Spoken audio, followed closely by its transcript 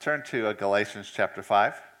Turn to Galatians chapter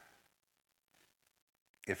 5,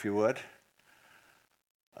 if you would.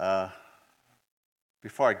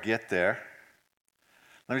 Before I get there,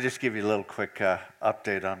 let me just give you a little quick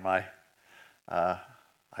update on my,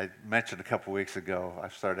 I mentioned a couple weeks ago, I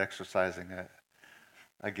started exercising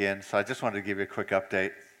again, so I just wanted to give you a quick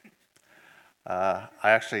update. I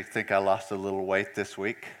actually think I lost a little weight this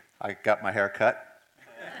week. I got my hair cut.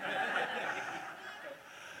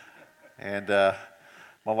 And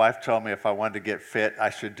my wife told me if I wanted to get fit,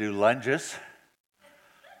 I should do lunges.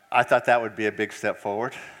 I thought that would be a big step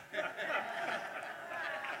forward.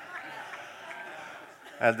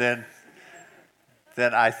 And then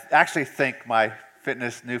I actually think my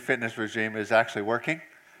new fitness regime is actually working.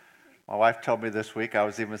 My wife told me this week I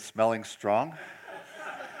was even smelling strong.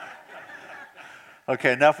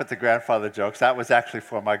 Okay, enough with the grandfather jokes. That was actually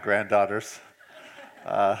for my granddaughters.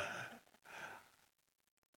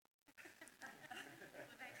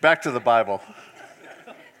 Back to the Bible.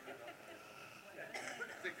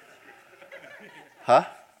 Huh?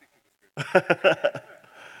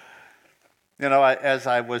 As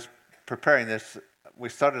I was preparing this, we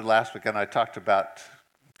started last week and I talked about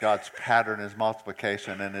God's pattern, His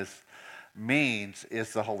multiplication, and His means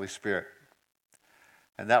is the Holy Spirit.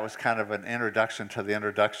 And that was kind of an introduction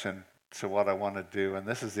to what I want to do. And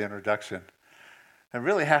this is the introduction. It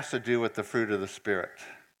really has to do with the fruit of the Spirit.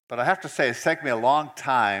 But I have to say, it's taken me a long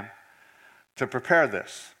time to prepare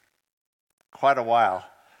this, quite a while,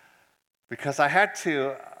 because I had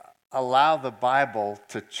to allow the Bible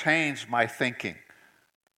to change my thinking.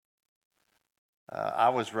 I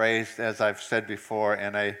was raised, as I've said before,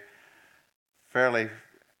 in a fairly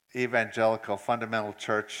evangelical, fundamental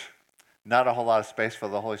church, not a whole lot of space for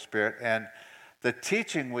the Holy Spirit. And the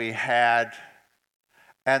teaching we had,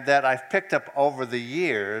 and that I've picked up over the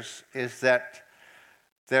years, is that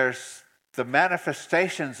there's the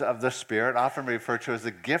manifestations of the Spirit, often referred to as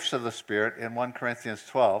the gifts of the Spirit in 1 Corinthians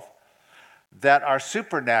 12, that are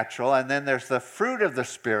supernatural, and then there's the fruit of the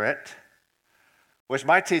Spirit, which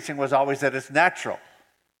my teaching was always that it's natural.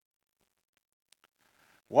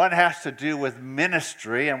 One has to do with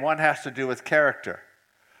ministry, and one has to do with character.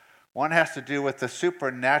 One has to do with the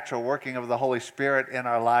supernatural working of the Holy Spirit in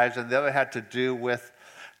our lives, and the other had to do with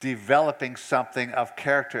developing something of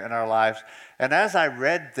character in our lives. And as I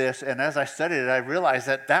read this and as I studied it, I realized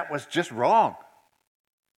that was just wrong.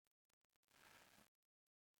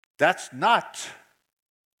 That's not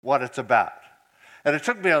what it's about. And it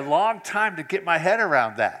took me a long time to get my head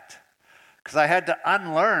around that because I had to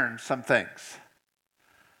unlearn some things.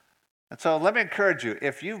 And so let me encourage you,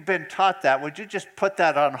 if you've been taught that, would you just put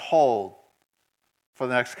that on hold for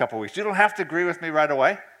the next couple of weeks? You don't have to agree with me right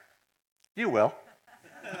away. You will.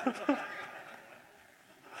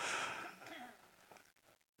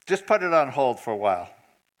 Just put it on hold for a while.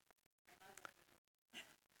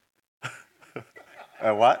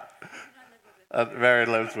 And what? Mary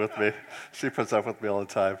lives with me. She puts up with me all the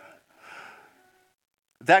time.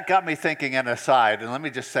 That got me thinking an aside, and let me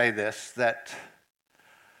just say this, that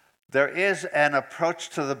there is an approach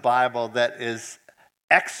to the Bible that is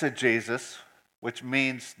exegesis, which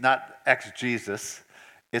means not exegesis.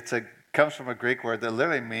 It comes from a Greek word that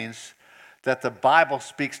literally means that the Bible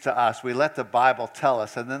speaks to us. We let the Bible tell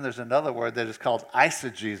us. And then there's another word that is called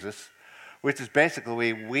eisegesis, which is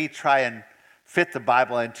basically we try and fit the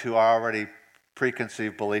Bible into our already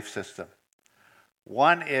preconceived belief system.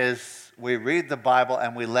 One is we read the Bible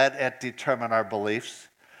and we let it determine our beliefs.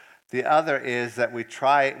 The other is that we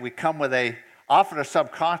come with often a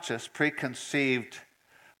subconscious, preconceived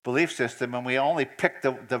belief system, and we only pick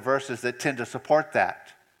the verses that tend to support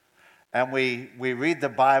that. And we read the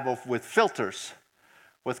Bible with filters,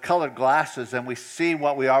 with colored glasses, and we see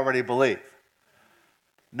what we already believe.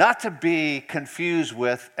 Not to be confused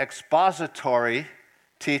with expository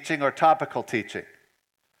teaching or topical teaching.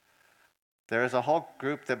 There is a whole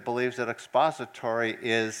group that believes that expository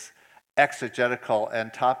is exegetical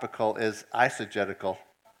and topical is eisegetical.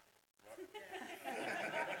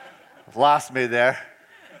 Lost me there.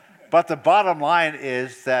 But the bottom line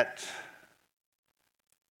is that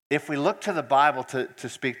if we look to the Bible to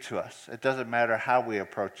speak to us, it doesn't matter how we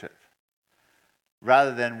approach it,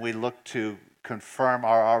 rather than we look to confirm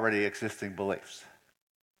our already existing beliefs.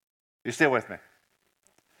 You still with me?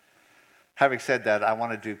 Having said that, I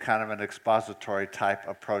want to do kind of an expository type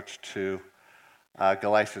approach to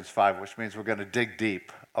Galatians 5, which means we're going to dig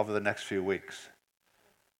deep over the next few weeks.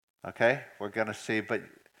 Okay? We're going to see, but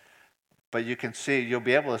you can see, you'll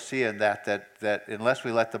be able to see in that unless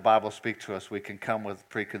we let the Bible speak to us, we can come with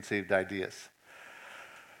preconceived ideas.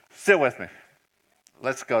 Still with me.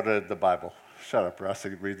 Let's go to the Bible. Shut up, Russ,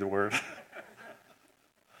 and read the word.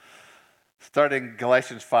 Starting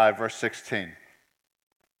Galatians 5, verse 16.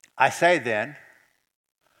 I say then,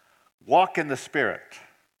 walk in the Spirit,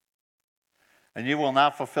 and you will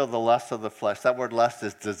not fulfill the lust of the flesh. That word lust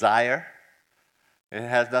is desire. It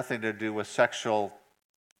has nothing to do with sexual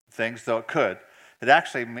things, though it could. It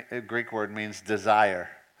actually, a Greek word means desire,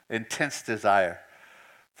 intense desire.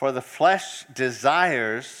 For the flesh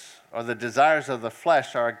desires, or the desires of the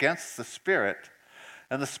flesh are against the Spirit,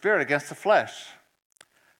 and the Spirit against the flesh.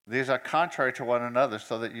 These are contrary to one another,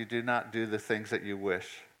 so that you do not do the things that you wish.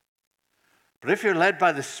 But if you're led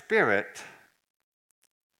by the Spirit,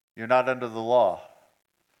 you're not under the law.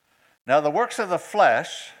 Now, the works of the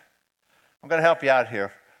flesh, I'm going to help you out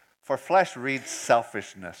here. For flesh reads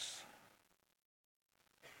selfishness.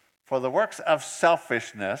 For the works of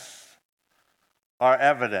selfishness are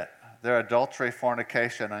evident. They're adultery,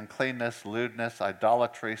 fornication, uncleanness, lewdness,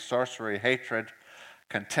 idolatry, sorcery, hatred,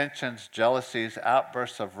 contentions, jealousies,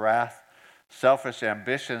 outbursts of wrath, selfish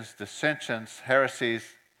ambitions, dissensions, heresies,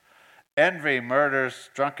 envy, murders,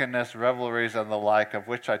 drunkenness, revelries, and the like, of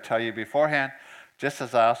which I tell you beforehand, just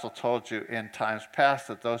as I also told you in times past,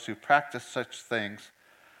 that those who practice such things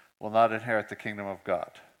will not inherit the kingdom of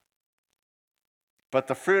God. But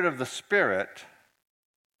the fruit of the Spirit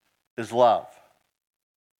is love,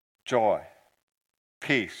 joy,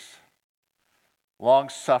 peace,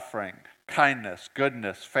 long-suffering, kindness,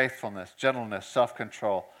 goodness, faithfulness, gentleness,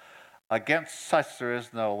 self-control. Against such there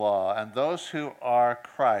is no law. And those who are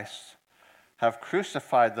Christ's have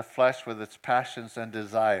crucified the flesh with its passions and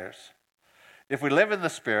desires. If we live in the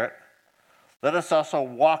Spirit, let us also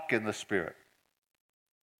walk in the Spirit.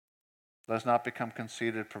 Let us not become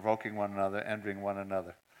conceited, provoking one another, envying one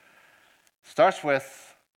another. Starts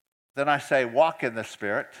with, then I say, walk in the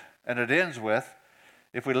Spirit, and it ends with,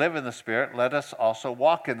 if we live in the Spirit, let us also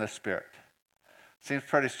walk in the Spirit. Seems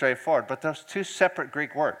pretty straightforward, but those two separate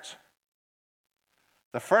Greek words.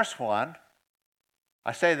 The first one,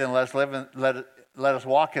 I say then let us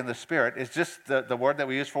walk in the Spirit, is just the word that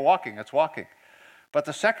we use for walking. It's walking. But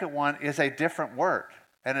the second one is a different word,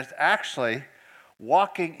 and it's actually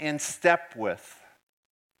walking in step with,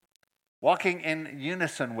 walking in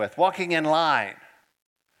unison with, walking in line.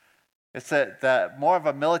 It's the more of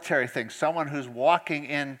a military thing, someone who's walking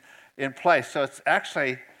in place. So it's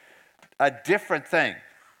actually a different thing.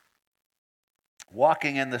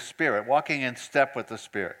 Walking in the Spirit, walking in step with the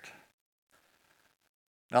Spirit.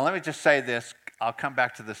 Now let me just say this, I'll come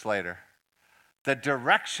back to this later. The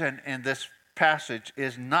direction in this passage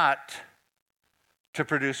is not to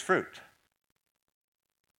produce fruit.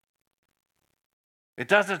 It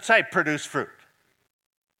doesn't say produce fruit.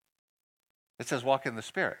 It says walk in the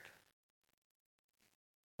Spirit.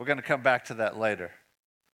 We're going to come back to that later.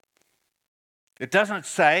 It doesn't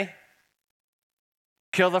say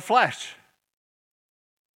kill the flesh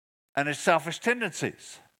and its selfish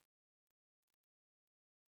tendencies.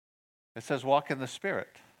 It says walk in the Spirit.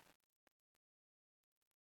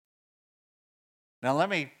 Now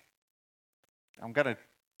I'm going to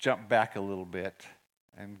jump back a little bit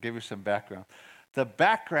and give you some background. The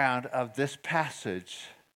background of this passage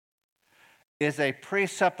is a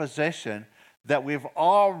presupposition that we've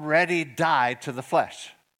already died to the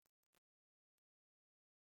flesh.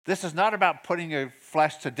 This is not about putting your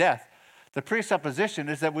flesh to death. The presupposition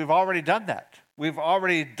is that we've already done that. We've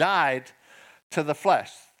already died to the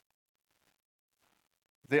flesh.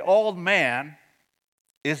 The old man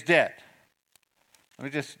is dead. Let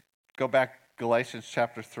me just go back, Galatians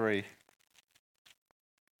chapter 3,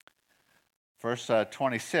 verse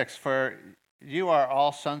 26. For you are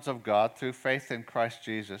all sons of God through faith in Christ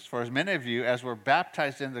Jesus. For as many of you as were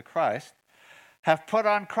baptized into Christ have put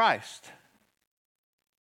on Christ.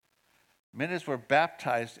 Many as were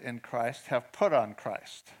baptized in Christ have put on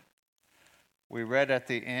Christ. We read at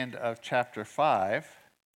the end of chapter 5,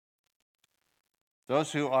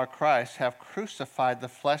 those who are Christ have crucified the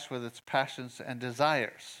flesh with its passions and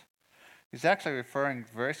desires. He's actually referring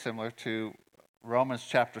very similar to Romans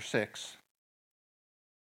chapter 6.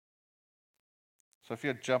 So if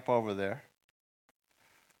you'd jump over there,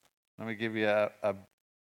 let me give you a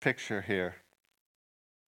picture here.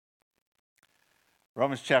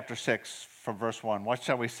 Romans chapter 6 from verse 1. What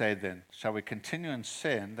shall we say then? Shall we continue in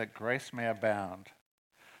sin that grace may abound?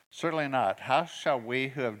 Certainly not. How shall we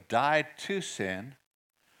who have died to sin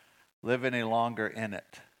live any longer in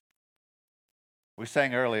it? We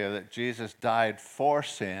sang earlier that Jesus died for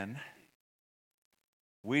sin.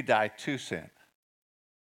 We die to sin.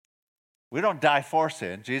 We don't die for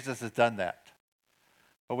sin. Jesus has done that.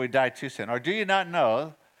 But we die to sin. Or do you not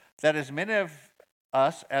know that as many of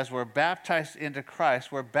us as were baptized into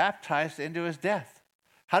Christ were baptized into his death?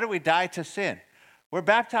 How do we die to sin? We're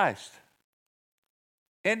baptized.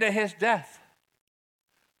 into his death.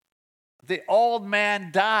 The old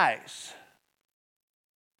man dies,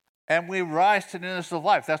 and we rise to newness of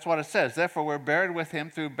life. That's what it says. Therefore, we're buried with him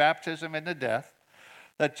through baptism into death,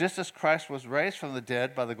 that just as Christ was raised from the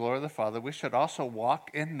dead by the glory of the Father, we should also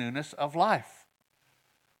walk in newness of life.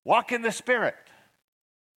 Walk in the Spirit.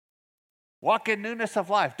 Walk in newness of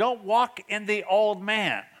life. Don't walk in the old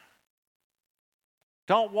man.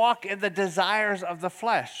 Don't walk in the desires of the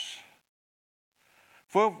flesh.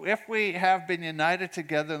 For if we have been united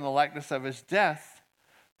together in the likeness of his death,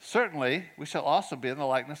 certainly we shall also be in the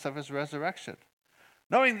likeness of his resurrection.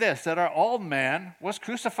 Knowing this, that our old man was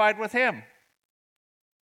crucified with him,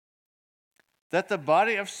 that the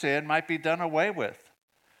body of sin might be done away with,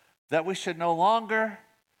 that we should no longer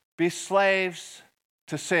be slaves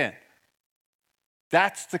to sin.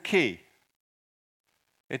 That's the key.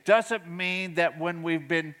 It doesn't mean that when we've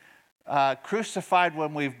been crucified,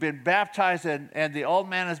 when we've been baptized and the old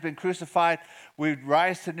man has been crucified, we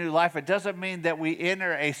rise to new life. It doesn't mean that we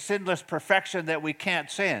enter a sinless perfection that we can't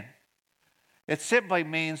sin. It simply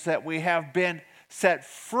means that we have been set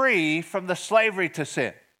free from the slavery to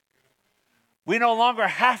sin. We no longer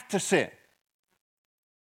have to sin.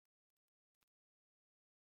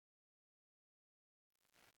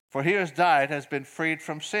 For he who has died has been freed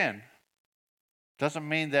from sin. Doesn't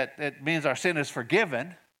mean that it means our sin is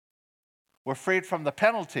forgiven. We're freed from the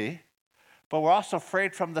penalty, but we're also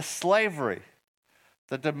freed from the slavery,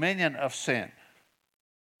 the dominion of sin.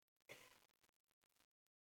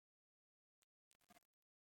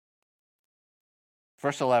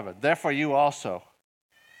 Verse 11, therefore you also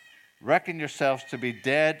reckon yourselves to be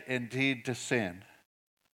dead indeed to sin,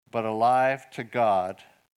 but alive to God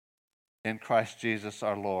in Christ Jesus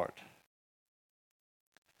our Lord.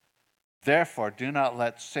 Therefore, do not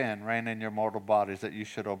let sin reign in your mortal bodies that you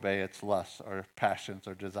should obey its lusts or passions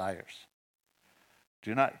or desires.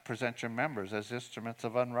 Do not present your members as instruments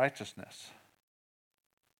of unrighteousness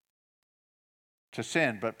to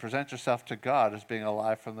sin, but present yourself to God as being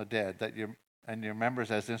alive from the dead, and your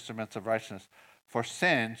members as instruments of righteousness. For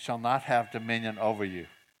sin shall not have dominion over you.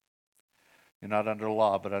 You're not under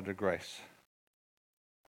law, but under grace.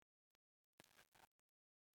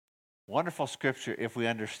 Wonderful scripture if we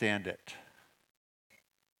understand it.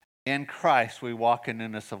 In Christ, we walk in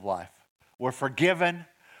newness of life. We're forgiven.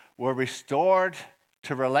 We're restored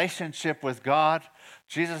to relationship with God.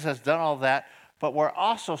 Jesus has done all that, but we're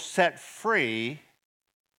also set free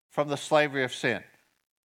from the slavery of sin.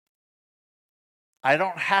 I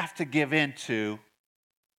don't have to give in to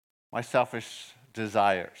my selfish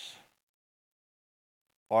desires.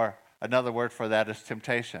 Or another word for that is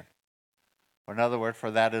temptation. Or another word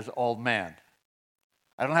for that is old man.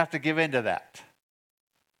 I don't have to give in to that.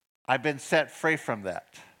 I've been set free from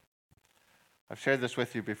that. I've shared this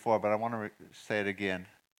with you before, but I want to say it again.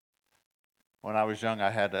 When I was young,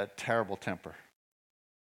 I had a terrible temper.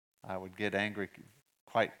 I would get angry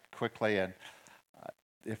quite quickly, and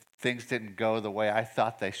if things didn't go the way I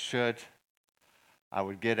thought they should, I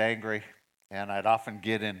would get angry, and I'd often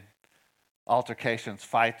get in altercations,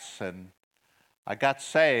 fights, and I got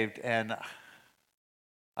saved, and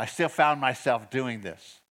I still found myself doing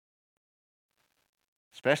this.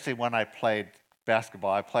 Especially when I played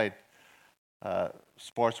basketball. I played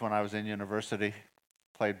sports when I was in university,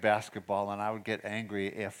 played basketball, and I would get angry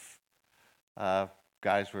if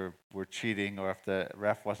guys were cheating, or if the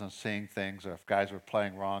ref wasn't seeing things, or if guys were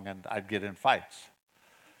playing wrong, and I'd get in fights.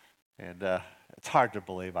 And it's hard to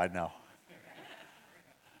believe, I know.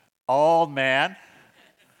 Old man.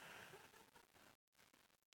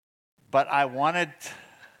 But I wanted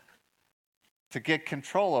to get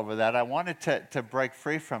control over that. I wanted to break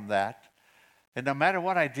free from that. And no matter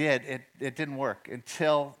what I did, it didn't work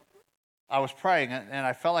until I was praying, and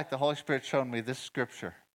I felt like the Holy Spirit showed me this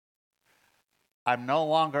scripture. I'm no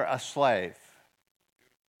longer a slave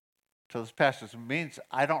to those passions. It means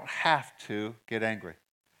I don't have to get angry.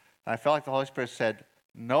 And I felt like the Holy Spirit said,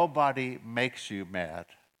 nobody makes you mad.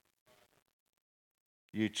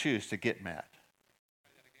 You choose to get mad.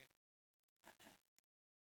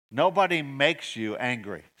 Nobody makes you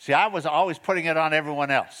angry. See, I was always putting it on everyone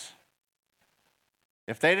else.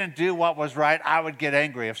 If they didn't do what was right, I would get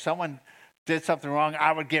angry. If someone did something wrong,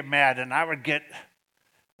 I would get mad, and I would get,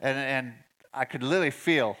 and I could literally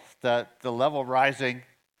feel the level rising.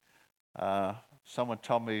 Someone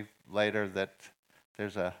told me later that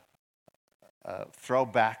there's a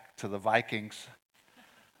throwback to the Vikings,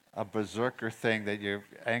 a berserker thing that you're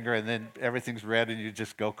angry, and then everything's red, and you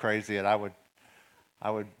just go crazy. And I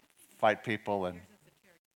would fight people, and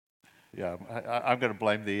yeah, I'm going to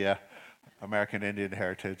blame the American Indian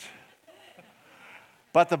heritage.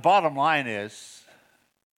 But the bottom line is,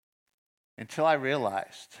 until I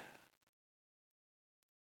realized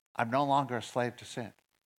I'm no longer a slave to sin.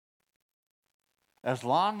 As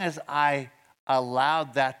long as I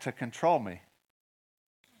allowed that to control me,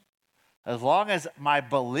 as long as my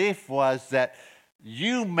belief was that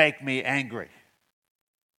you make me angry,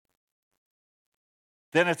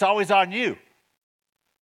 then it's always on you.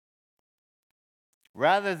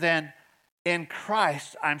 Rather than in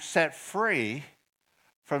Christ, I'm set free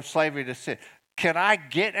from slavery to sin. Can I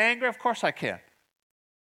get angry? Of course I can.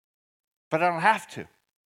 But I don't have to.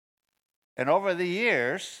 And over the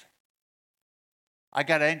years, I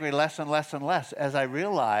got angry less and less and less as I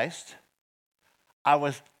realized I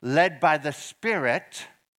was led by the Spirit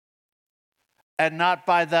and not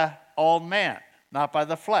by the old man, not by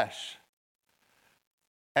the flesh.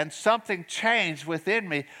 And something changed within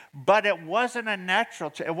me, but it wasn't a natural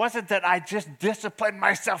change. It wasn't that I just disciplined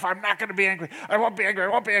myself. I'm not going to be angry. I won't be angry. I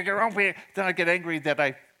won't be angry. I won't be angry. Then I get angry that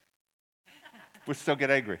I would still get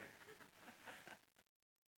angry.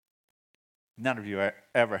 None of you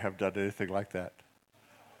ever have done anything like that.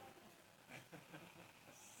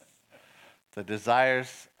 The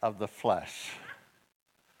desires of the flesh.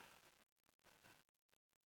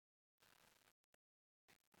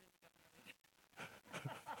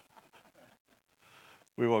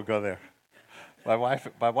 We won't go there. My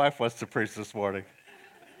wife wants to preach this morning.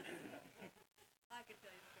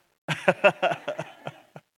 I can tell you.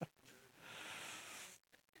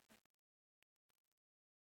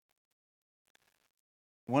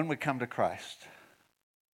 When we come to Christ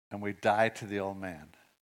and we die to the old man,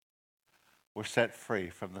 we're set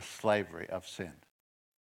free from the slavery of sin.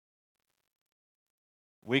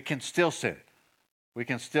 We can still sin. We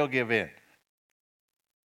can still give in.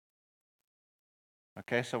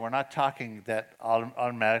 Okay, so we're not talking that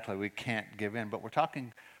automatically we can't give in, but we're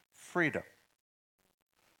talking freedom.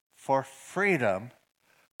 For freedom,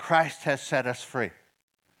 Christ has set us free.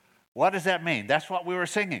 What does that mean? That's what we were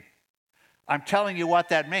singing. I'm telling you what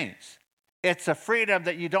that means. It's a freedom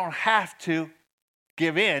that you don't have to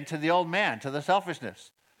give in to the old man, to the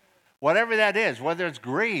selfishness. Whatever that is, whether it's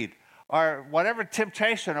greed or whatever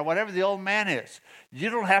temptation or whatever the old man is, you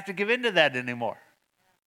don't have to give in to that anymore.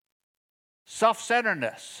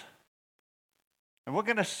 Self-centeredness. And we're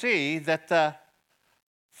going to see that the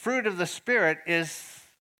fruit of the Spirit is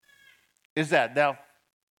that. Now,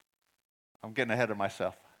 I'm getting ahead of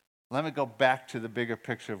myself. Let me go back to the bigger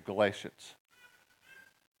picture of Galatians.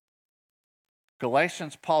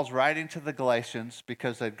 Galatians, Paul's writing to the Galatians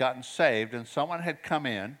because they'd gotten saved and someone had come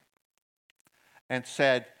in and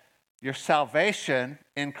said, your salvation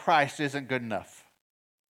in Christ isn't good enough.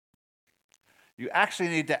 You actually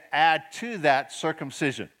need to add to that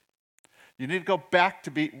circumcision. You need to go back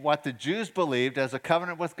to be what the Jews believed as a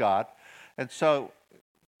covenant with God. And so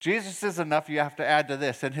Jesus is enough, you have to add to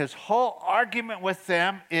this. And his whole argument with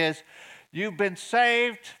them is, you've been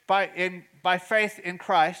saved by faith in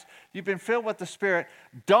Christ. You've been filled with the Spirit.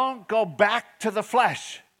 Don't go back to the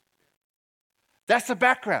flesh. That's the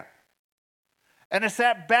background. And it's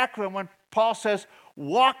that background when Paul says,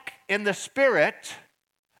 walk in the Spirit,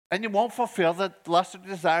 and you won't fulfill the lust and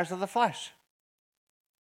desires of the flesh.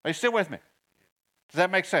 Are you still with me? Does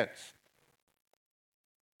that make sense?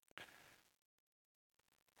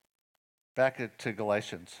 Back to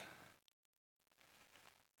Galatians.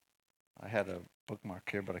 I had a bookmark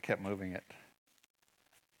here, but I kept moving it.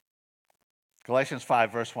 Galatians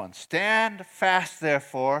 5, verse 1. Stand fast,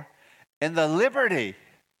 therefore, in the liberty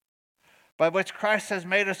by which Christ has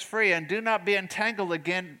made us free, and do not be entangled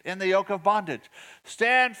again in the yoke of bondage.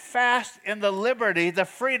 Stand fast in the liberty, the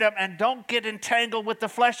freedom, and don't get entangled with the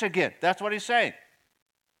flesh again. That's what he's saying.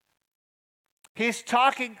 He's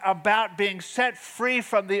talking about being set free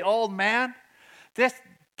from the old man.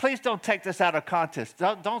 Please don't take this out of context.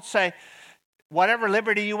 Don't say, whatever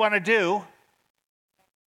liberty you want to do,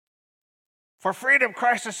 for freedom,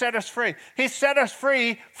 Christ has set us free. He set us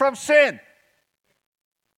free from sin.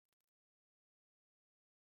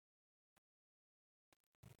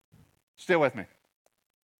 Still with me?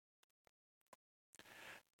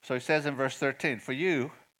 So he says in verse 13, for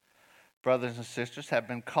you, brothers and sisters, have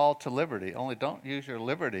been called to liberty. Only don't use your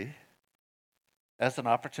liberty as an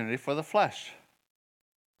opportunity for the flesh.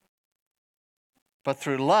 But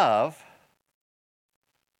through love,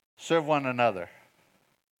 serve one another.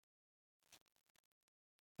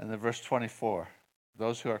 And then verse 24,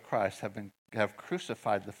 those who are Christ have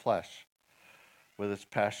crucified the flesh with its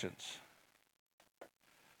passions.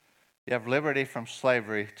 You have liberty from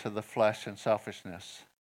slavery to the flesh and selfishness.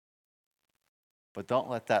 But don't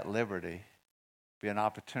let that liberty be an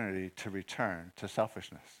opportunity to return to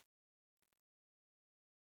selfishness.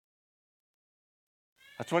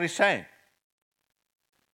 That's what he's saying.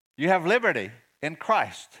 You have liberty in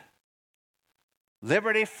Christ.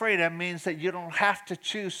 Liberty, freedom means that you don't have to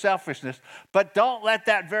choose selfishness, but don't let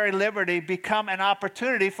that very liberty become an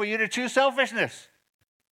opportunity for you to choose selfishness.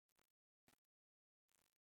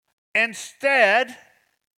 Instead,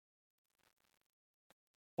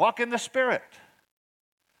 walk in the Spirit.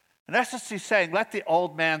 In essence, he's saying, let the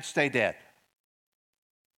old man stay dead.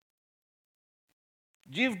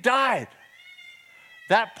 You've died.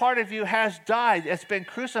 That part of you has died. It's been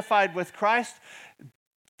crucified with Christ.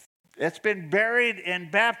 It's been buried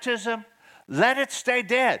in baptism. Let it stay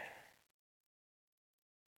dead.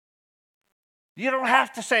 You don't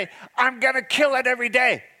have to say, I'm going to kill it every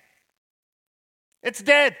day. It's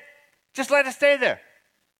dead. Just let it stay there.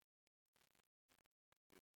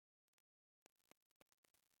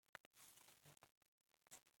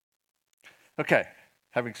 Okay,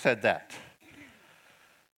 having said that,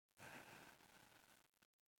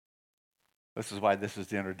 this is why this is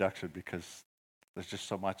the introduction, because there's just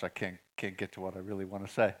so much I can't get to what I really want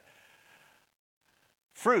to say.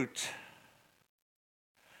 Fruit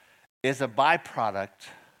is a byproduct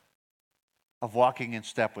of walking in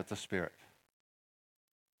step with the Spirit.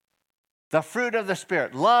 The fruit of the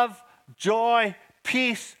Spirit: love, joy,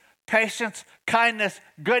 peace, patience, kindness,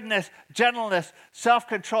 goodness, gentleness,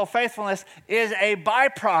 self-control, faithfulness is a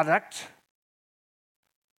byproduct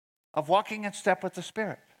of walking in step with the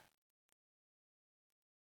Spirit.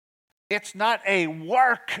 It's not a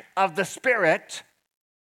work of the Spirit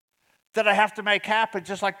that I have to make happen,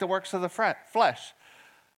 just like the works of the flesh.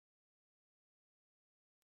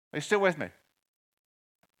 Are you still with me?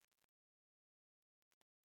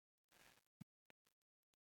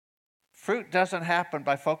 Fruit doesn't happen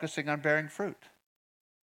by focusing on bearing fruit.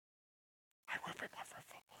 I will be more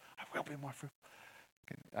fruitful. I will be more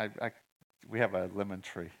fruitful. We have a lemon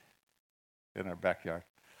tree in our backyard,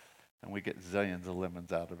 and we get zillions of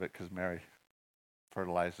lemons out of it because Mary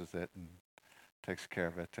fertilizes it and takes care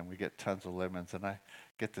of it, and we get tons of lemons. And I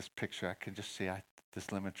get this picture. I can just see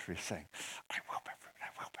this lemon tree saying, I will bear fruit, I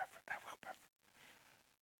will bear fruit, I will bear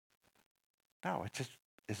fruit. No, it just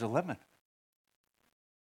is a lemon.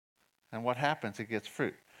 And what happens? It gets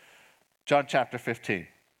fruit. John chapter 15.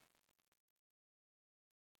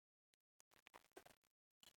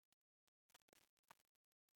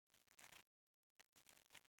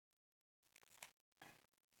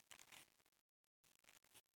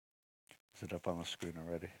 Is it up on the screen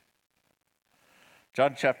already?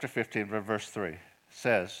 John chapter 15, verse 3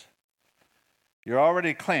 says, you're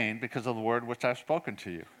already clean because of the word which I've spoken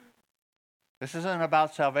to you. This isn't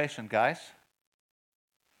about salvation, guys.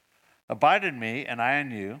 Abide in me, and I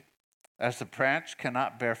in you. As the branch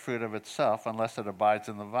cannot bear fruit of itself unless it abides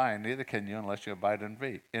in the vine, neither can you unless you abide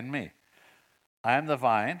in me. I am the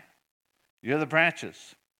vine, you're the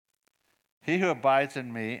branches. He who abides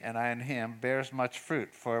in me and I in him bears much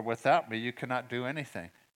fruit, for without me you cannot do anything.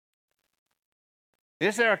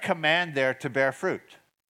 Is there a command there to bear fruit?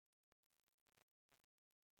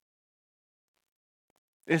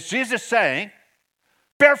 Is Jesus saying,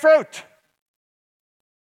 bear fruit?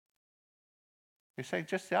 He's saying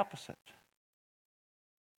just the opposite.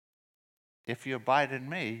 If you abide in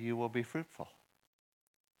me, you will be fruitful.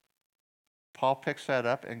 Paul picks that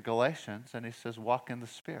up in Galatians, and he says, walk in the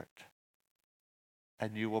Spirit,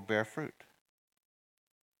 and you will bear fruit.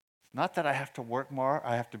 It's not that I have to work more,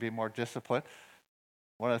 I have to be more disciplined.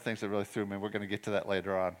 One of the things that really threw me, we're going to get to that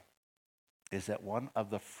later on, is that one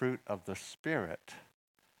of the fruit of the Spirit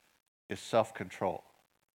is self-control.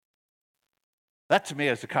 That to me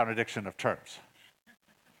is a contradiction of terms.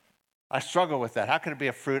 I struggle with that. How can it be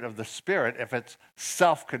a fruit of the Spirit if it's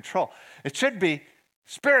self-control? It should be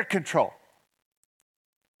spirit control.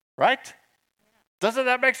 Right? Doesn't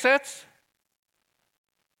that make sense?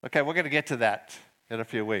 Okay, we're going to get to that in a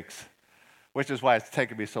few weeks, which is why it's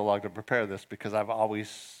taken me so long to prepare this, because I've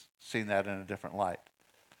always seen that in a different light.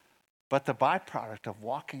 But the byproduct of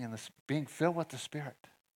walking in this, being filled with the Spirit,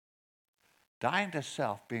 dying to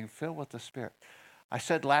self, being filled with the Spirit. I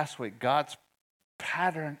said last week, God's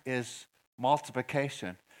pattern is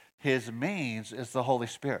multiplication. His means is the Holy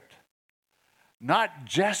Spirit. Not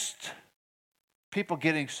just people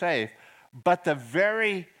getting saved, but the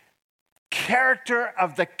very character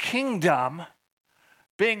of the kingdom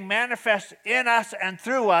being manifest in us and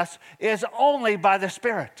through us is only by the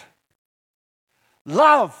Spirit.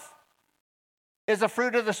 Love is a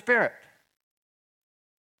fruit of the Spirit.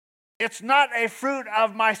 It's not a fruit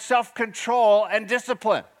of my self-control and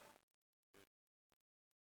discipline.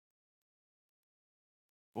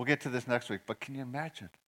 We'll get to this next week, but can you imagine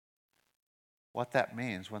what that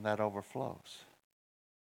means when that overflows?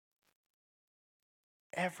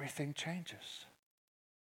 Everything changes.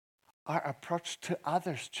 our approach to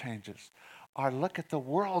others changes. Our look at the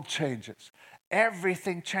world changes.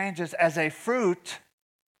 Everything changes as a fruit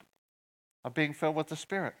of being filled with the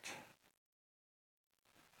Spirit.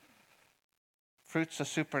 Fruit's a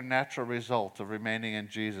supernatural result of remaining in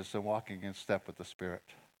Jesus and walking in step with the Spirit.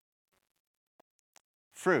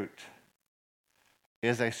 Fruit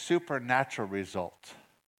is a supernatural result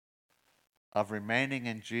of remaining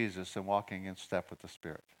in Jesus and walking in step with the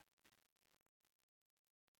Spirit.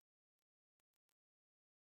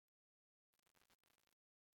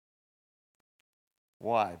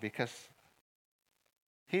 Why? Because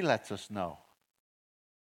He lets us know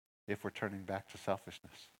if we're turning back to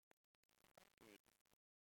selfishness.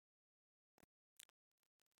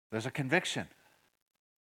 There's a conviction.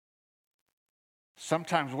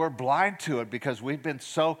 Sometimes we're blind to it because we've been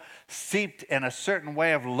so seeped in a certain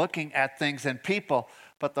way of looking at things and people,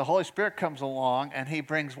 but the Holy Spirit comes along and He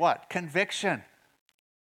brings what? Conviction.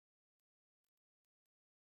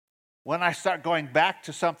 When I start going back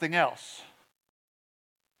to something else.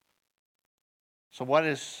 So what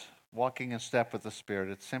is walking in step with the Spirit?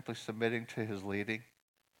 It's simply submitting to His leading,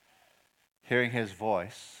 hearing His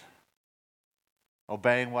voice,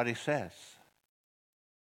 obeying what He says.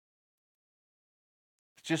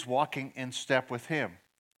 It's just walking in step with Him.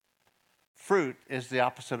 Fruit is the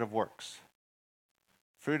opposite of works.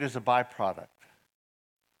 Fruit is a byproduct.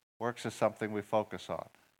 Works is something we focus on.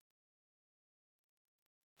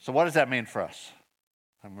 So what does that mean for us?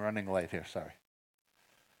 I'm running late here, sorry.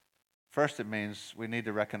 First, it means we need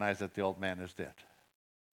to recognize that the old man is dead.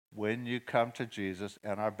 When you come to Jesus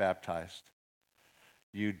and are baptized,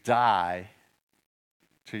 you die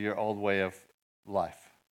to your old way of life.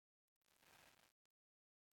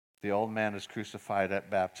 The old man is crucified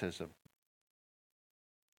at baptism.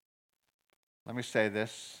 Let me say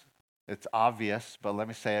this. It's obvious, but let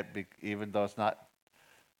me say it even though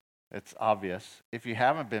it's obvious. If you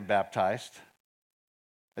haven't been baptized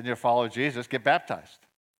and you're a follower of Jesus, get baptized.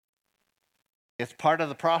 It's part of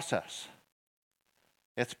the process.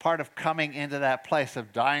 It's part of coming into that place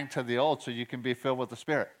of dying to the old so you can be filled with the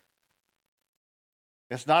Spirit.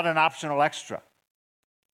 It's not an optional extra.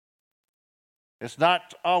 It's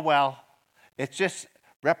not, oh, well, it just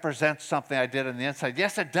represents something I did on the inside.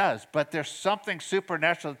 Yes, it does, but there's something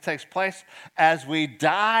supernatural that takes place as we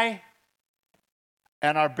die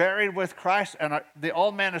and are buried with Christ and the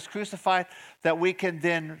old man is crucified, that we can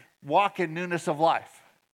then walk in newness of life.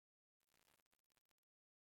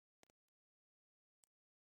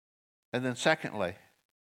 And then secondly,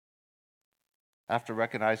 after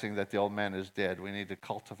recognizing that the old man is dead, we need to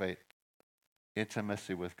cultivate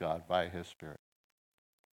intimacy with God by His Spirit.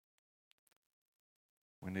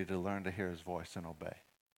 We need to learn to hear His voice and obey.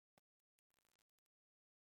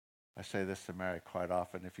 I say this to Mary quite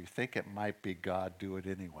often. If you think it might be God, do it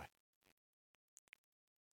anyway.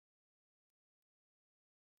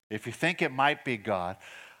 If you think it might be God,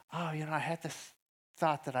 I had this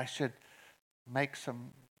thought that I should make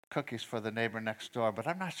some cookies for the neighbor next door, but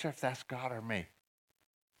I'm not sure if that's God or me.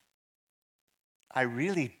 I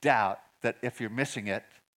really doubt that if you're missing it,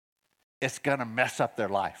 it's going to mess up their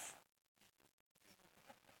life.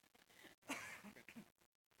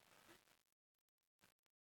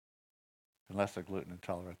 Unless they're gluten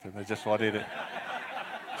intolerant, then they just won't eat it.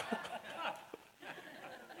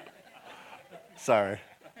 Sorry.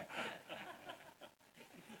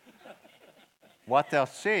 What they'll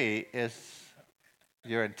see is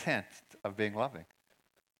your intent of being loving.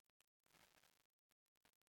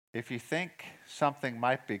 If you think something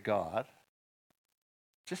might be God,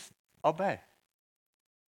 just obey.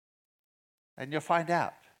 And you'll find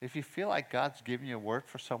out. If you feel like God's giving you a word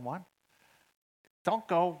for someone, don't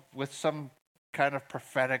go with some kind of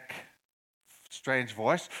prophetic, strange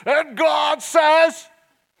voice, and God says.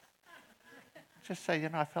 Just say,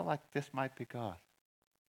 I felt like this might be God.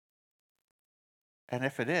 And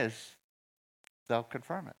if it is, they'll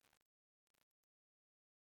confirm it.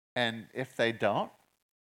 And if they don't,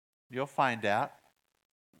 you'll find out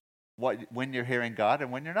when you're hearing God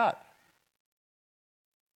and when you're not.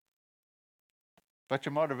 But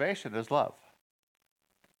your motivation is love.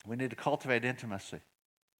 We need to cultivate intimacy.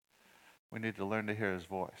 We need to learn to hear His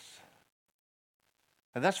voice.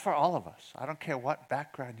 And that's for all of us. I don't care what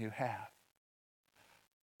background you have.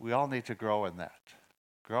 We all need to grow in that.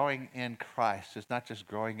 Growing in Christ is not just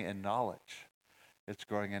growing in knowledge. It's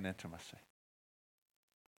growing in intimacy.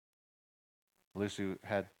 Lucy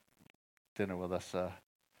had dinner with us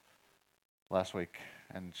last week,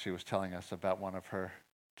 and she was telling us about one of her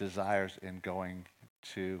desires in going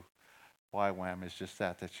to YWAM is just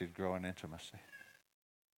that she'd grow in intimacy.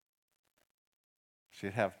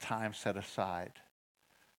 She'd have time set aside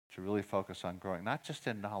to really focus on growing, not just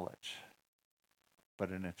in knowledge, but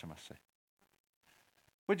in intimacy.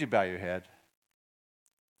 Would you bow your head?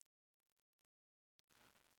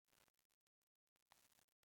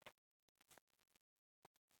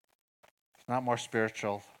 It's not more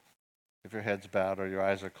spiritual if your head's bowed or your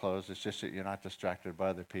eyes are closed. It's just that you're not distracted by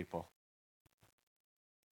other people.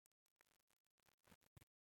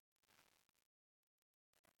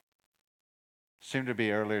 Seemed to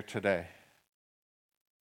be earlier today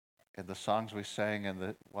in the songs we sang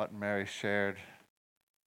and what Mary shared,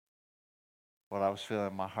 what I was feeling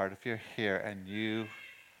in my heart. If you're here and you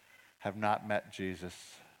have not met Jesus,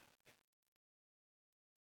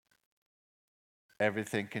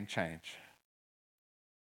 everything can change.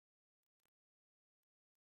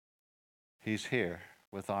 He's here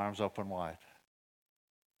with arms open wide,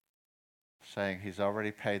 saying he's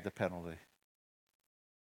already paid the penalty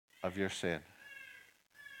of your sin,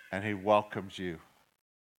 and he welcomes you.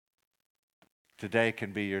 Today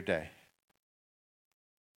can be your day.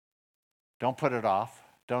 Don't put it off.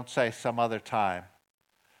 Don't say some other time.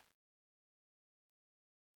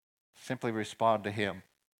 Simply respond to him.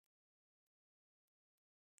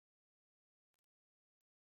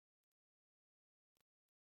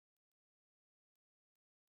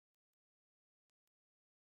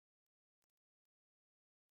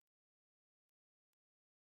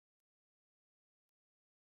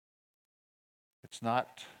 It's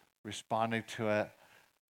not responding to an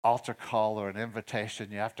altar call or an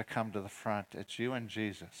invitation. You have to come to the front. It's you and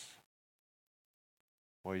Jesus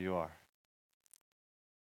where you are.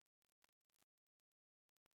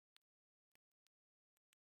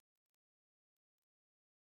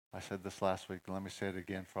 I said this last week, let me say it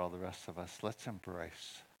again for all the rest of us. Let's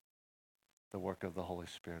embrace the work of the Holy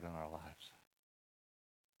Spirit in our lives.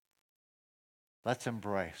 Let's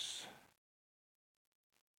embrace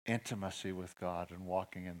intimacy with God and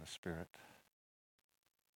walking in the Spirit.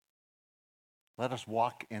 Let us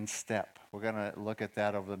walk in step. We're going to look at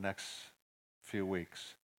that over the next few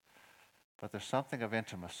weeks. But there's something of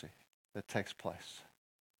intimacy that takes place.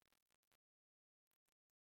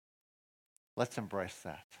 Let's embrace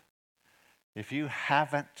that. If you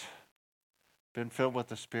haven't been filled with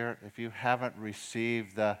the Spirit, if you haven't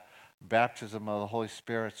received the baptism of the Holy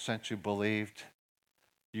Spirit since you believed,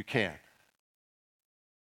 you can.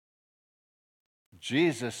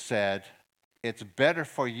 Jesus said, it's better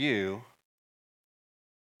for you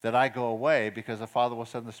that I go away because the Father will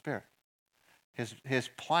send the Spirit. His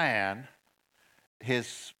plan,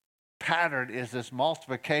 his pattern is this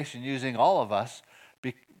multiplication using all of us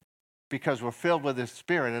because we're filled with his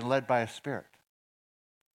Spirit and led by his Spirit.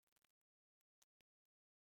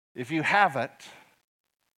 If you haven't,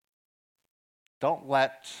 don't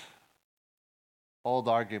let old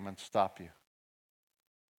arguments stop you.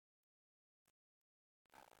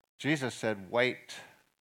 Jesus said, wait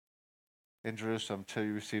in Jerusalem till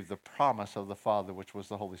you receive the promise of the Father, which was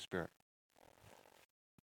the Holy Spirit.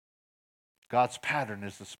 God's pattern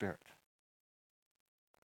is the Spirit.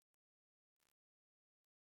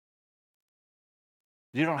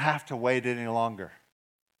 You don't have to wait any longer.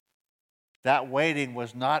 That waiting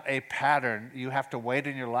was not a pattern. You have to wait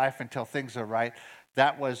in your life until things are right.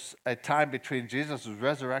 That was a time between Jesus'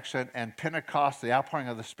 resurrection and Pentecost. The outpouring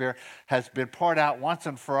of the Spirit has been poured out once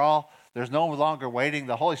and for all. There's no longer waiting.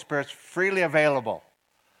 The Holy Spirit's freely available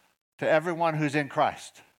to everyone who's in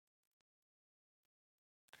Christ.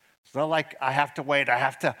 It's not like I have to wait, I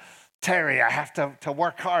have to tarry, I have to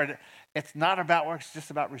work hard. It's not about work, it's just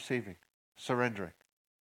about receiving, surrendering.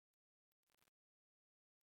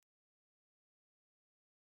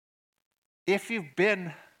 If you've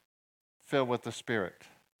been filled with the Spirit,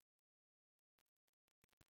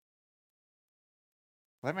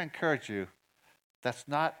 let me encourage you, that's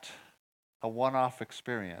not a one-off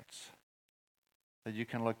experience that you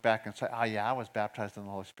can look back and say, oh yeah, I was baptized in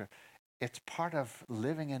the Holy Spirit. It's part of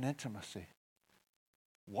living in intimacy,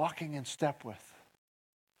 walking in step with.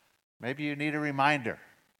 Maybe you need a reminder.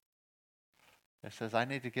 It says, I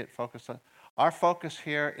need to get focused on. Our focus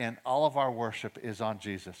here in all of our worship is on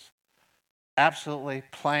Jesus. Absolutely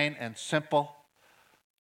plain and simple.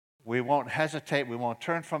 We won't hesitate. We won't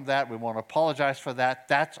turn from that. We won't apologize for that.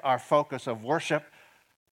 That's our focus of worship.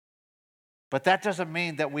 But that doesn't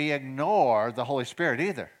mean that we ignore the Holy Spirit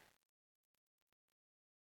either.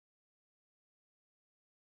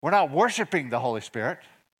 We're not worshiping the Holy Spirit,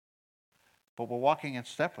 but we're walking in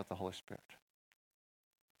step with the Holy Spirit.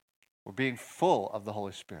 We're being full of the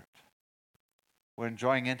Holy Spirit. We're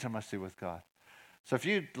enjoying intimacy with God. So if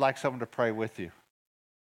you'd like someone to pray with you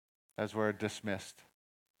as we're dismissed,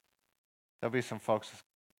 there'll be some folks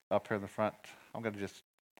up here in the front. I'm going to just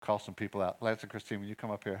call some people out. Lance and Christine, will you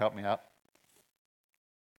come up here, help me out?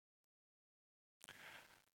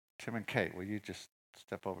 Tim and Kate, will you just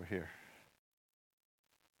step over here?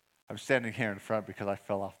 I'm standing here in front because I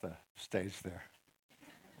fell off the stage there.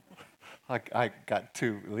 I got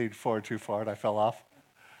leaned forward too far and I fell off.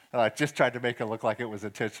 And I just tried to make it look like it was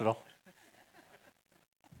intentional.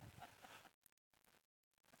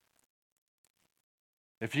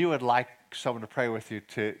 If you would like someone to pray with you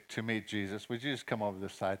to meet Jesus, would you just come over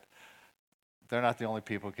this side? They're not the only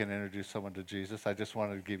people who can introduce someone to Jesus. I just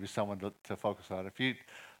wanted to give you someone to focus on. If you'd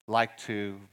like to